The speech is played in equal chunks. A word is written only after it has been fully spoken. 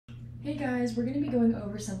Hey guys, we're going to be going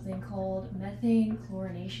over something called methane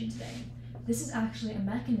chlorination today. This is actually a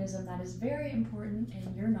mechanism that is very important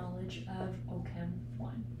in your knowledge of ochem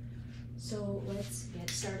 1. So let's get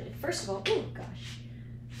started. First of all, oh gosh,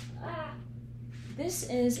 this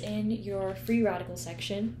is in your free radical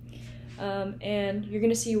section, and you're going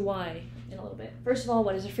to see why in a little bit. First of all,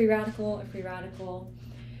 what is a free radical? A free radical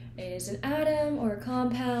is an atom or a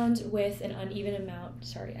compound with an uneven amount,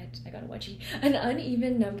 sorry, I got a wedgie, an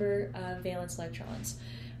uneven number of valence electrons.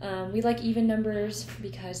 We like even numbers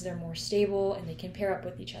because they're more stable and they can pair up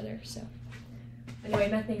with each other. So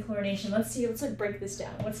anyway, methane chlorination, let's break this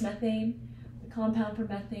down. What's methane? The compound for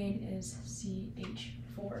methane is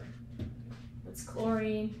CH4. What's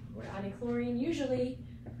chlorine? We're adding chlorine. Usually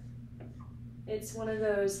it's one of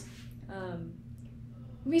those,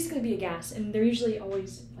 basically be a gas, and they're usually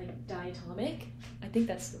always like diatomic. I think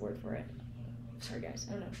that's the word for it. Sorry guys,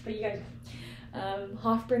 I don't know, but you guys know.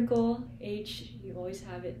 Hofbrinkel, H, you always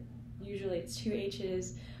have it. Usually it's 2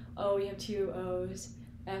 H's. O, you have 2 O's.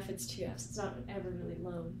 F, it's 2 F's. It's not ever really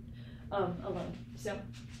alone. So,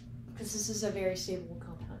 because this is a very stable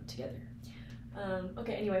compound together.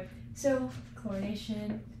 Okay, anyway, so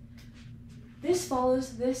chlorination. This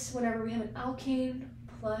follows this whenever we have an alkane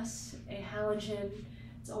plus a halogen.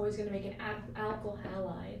 It's always going to make an alkyl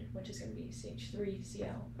halide, which is going to be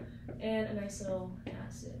CH3Cl, and a nice little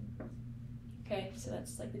acid. Okay, so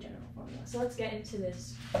that's like the general formula. So let's get into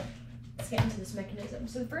this. Mechanism.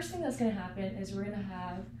 So the first thing that's going to happen is we're going to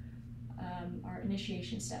have our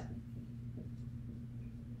initiation step,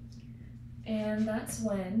 and that's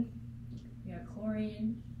when we have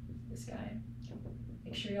chlorine. This guy.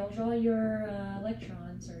 Make sure you all draw your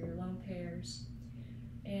electrons or your lone pairs,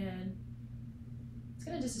 and it's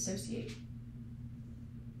going to disassociate.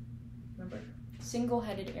 Remember,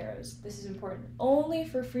 single-headed arrows. This is important only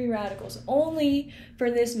for free radicals, only for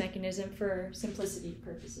this mechanism for simplicity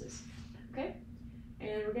purposes. Okay?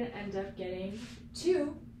 And we're going to end up getting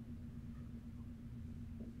 2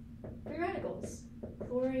 free radicals,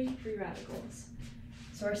 chlorine free radicals.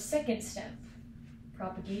 So our second step,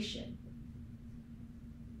 propagation.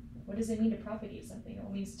 What does it mean to propagate something? It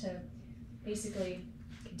means to basically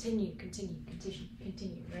continue,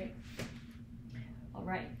 right? All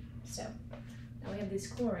right, so now we have this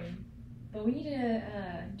chlorine, but we need to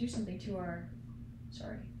do something to our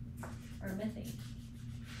methane.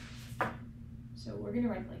 So we're gonna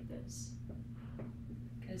write like this,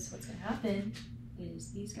 because what's gonna happen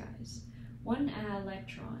is these guys, 1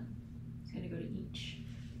 electron is gonna go to each.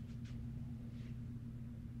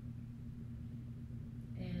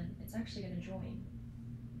 And it's actually gonna join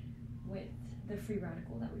with the free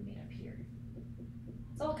radical that we made up here.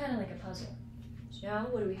 It's all kind of like a puzzle. So now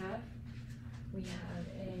what do we have? We have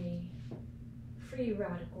a free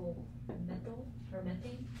radical methyl or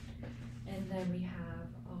methane, and then we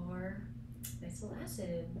have our nice little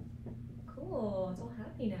acid. Cool, it's all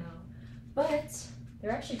happy now. But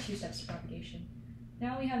there are actually 2 steps to propagation.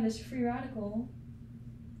 Now we have this free radical.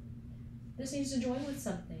 This needs to join with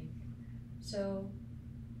something. So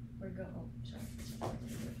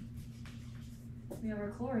we have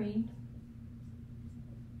our chlorine.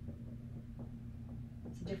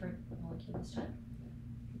 It's a different molecule this time.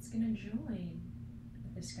 It's going to join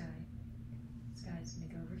with this guy. This guy's going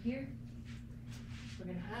to go over here. We're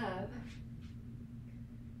going to have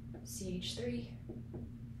CH3,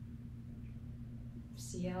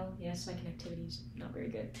 Cl. Yes, my connectivity is not very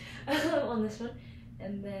good on this one.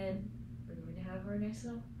 And then we're going to have our next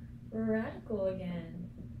little radical again.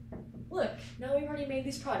 Look, now we've already made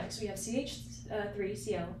these products. We have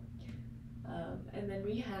CH3Cl, and then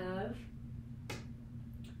we have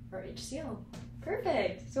our HCl.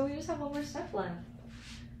 Perfect. So we just have 1 more step left.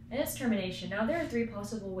 And it's termination. Now there are 3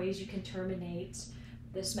 possible ways you can terminate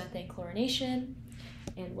this methane chlorination.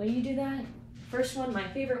 And when you do that, first one, my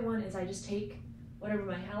favorite one, is I just take whatever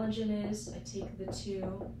my halogen is. I take the 2,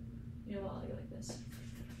 you know what, I'll go like this.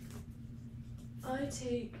 I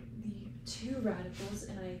take the 2 radicals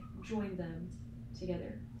and I join them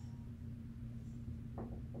together.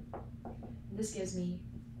 And this gives me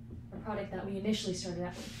a product that we initially started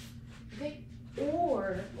out with. Okay?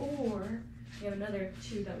 Or we have another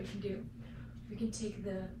 2 that we can do. We can take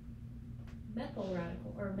the methyl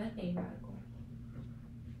radical or methane radical,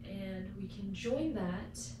 and we can join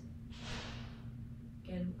that,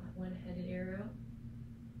 again, 1-headed arrow,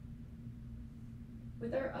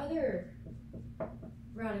 with our other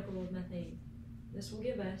radical of methane. This will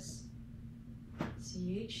give us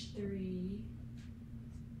CH3,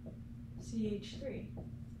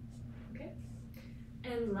 okay?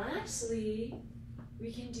 And lastly,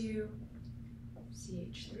 we can do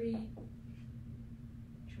CH3,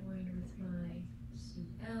 join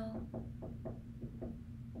Cl.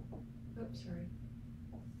 Oops, sorry.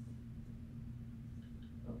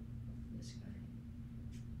 Oh, this guy.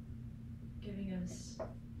 Giving us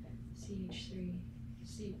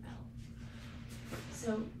CH3Cl.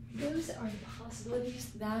 So those are the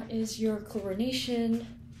possibilities. That is your chlorination,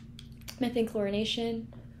 methane chlorination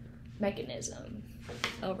mechanism.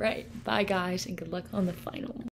 All right, bye guys, and good luck on the final.